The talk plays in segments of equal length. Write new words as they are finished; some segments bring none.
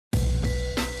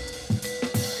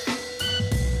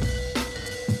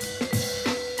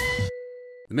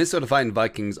The Minnesota Fighting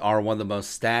Vikings are one of the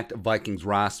most stacked Vikings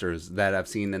rosters that I've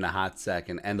seen in a hot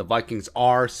second, and the Vikings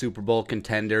are Super Bowl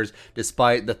contenders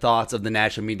despite the thoughts of the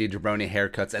national media jabroni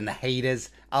haircuts and the haters,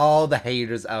 all the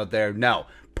haters out there. No,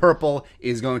 purple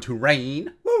is going to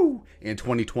reign, woo, in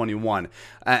 2021.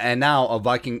 And now a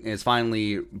Viking is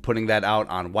finally putting that out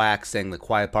on wax, saying the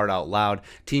quiet part out loud.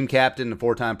 Team captain and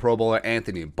four-time Pro Bowler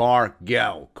Anthony Barr,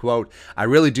 go, quote, "I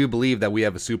really do believe that we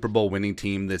have a Super Bowl winning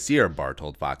team this year," Barr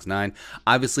told Fox 9.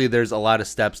 Obviously, there's a lot of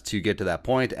steps to get to that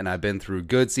point, and I've been through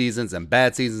good seasons and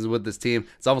bad seasons with this team.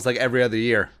 It's almost like every other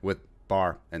year with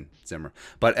Barr and Zimmer.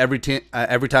 But every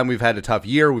time we've had a tough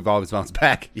year, we've always bounced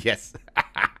back. Yes.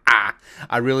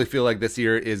 I really feel like this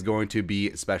year is going to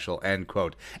be special, end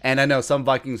quote. And I know some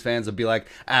Vikings fans will be like,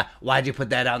 why'd you put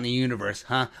that out in the universe,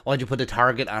 huh? Why'd you put a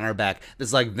target on our back? This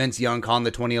is like Vince Young calling the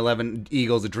 2011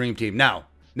 Eagles a dream team.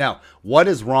 No, what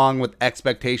is wrong with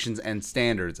expectations and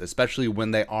standards, especially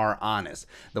when they are honest?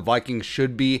 The Vikings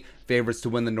should be favorites to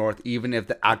win the North, even if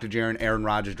the octogenarian Aaron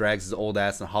Rodgers drags his old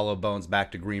ass and hollow bones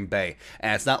back to Green Bay.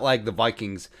 And it's not like the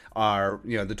Vikings are,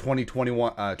 the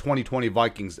 2020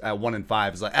 Vikings at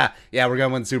 1-5 is like, yeah, we're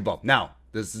gonna win the Super Bowl. No.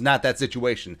 This is not that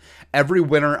situation. Every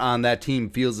winner on that team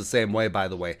feels the same way, by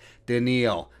the way.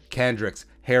 Danielle, Kendricks,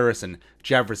 Harrison,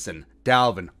 Jefferson,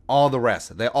 Dalvin, all the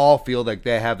rest. They all feel like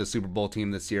they have the Super Bowl team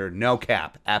this year. No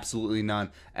cap. Absolutely none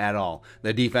at all.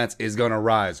 The defense is going to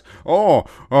rise.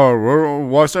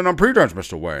 What's in on pretense,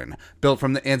 Mr. Wayne? Built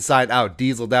from the inside out.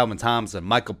 Diesel, Dalvin Thompson,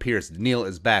 Michael Pierce, Neal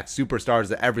is back.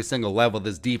 Superstars at every single level of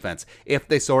this defense. If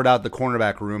they sort out the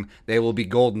cornerback room, they will be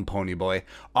golden, pony boy.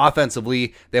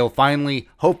 Offensively, they will finally,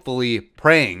 hopefully,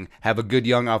 praying, have a good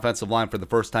young offensive line for the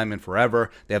first time in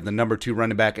forever. They have the number 2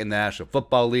 running back in the National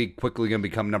Football League. Quickly going to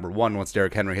become number 1 once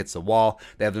Derrick Henry hits the wall.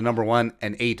 They have the number 1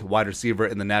 and 8 wide receiver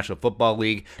in the National Football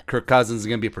League. Kirk Cousins is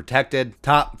going to be protected.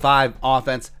 Top 5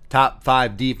 offense, top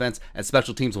 5 defense, and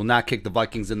special teams will not kick the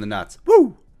Vikings in the nuts.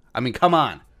 Woo! I mean, come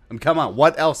on.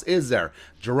 What else is there?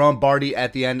 Jerome Barty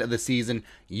at the end of the season.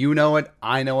 You know it.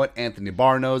 I know it. Anthony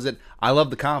Barr knows it. I love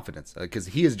the confidence because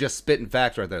he is just spitting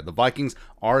facts right there. The Vikings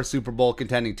are a Super Bowl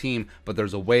contending team, but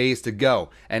there's a ways to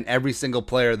go. And every single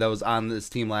player that was on this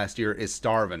team last year is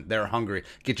starving. They're hungry.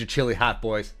 Get your chili hot,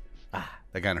 boys.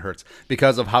 That kind of hurts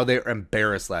because of how they were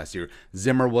embarrassed last year.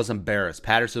 Zimmer was embarrassed.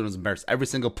 Patterson was embarrassed. Every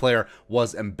single player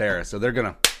was embarrassed. So they're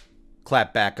going to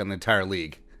clap back on the entire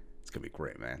league. It's going to be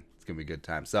great, man. It's going to be a good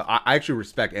time. So I actually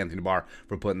respect Anthony Barr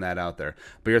for putting that out there.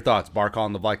 But your thoughts, Barr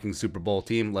calling the Vikings Super Bowl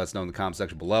team, let us know in the comment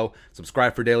section below.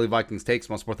 Subscribe for daily Vikings takes.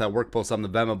 Want to support that work, post on the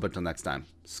Venmo. But until next time,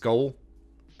 Skol,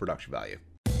 production value.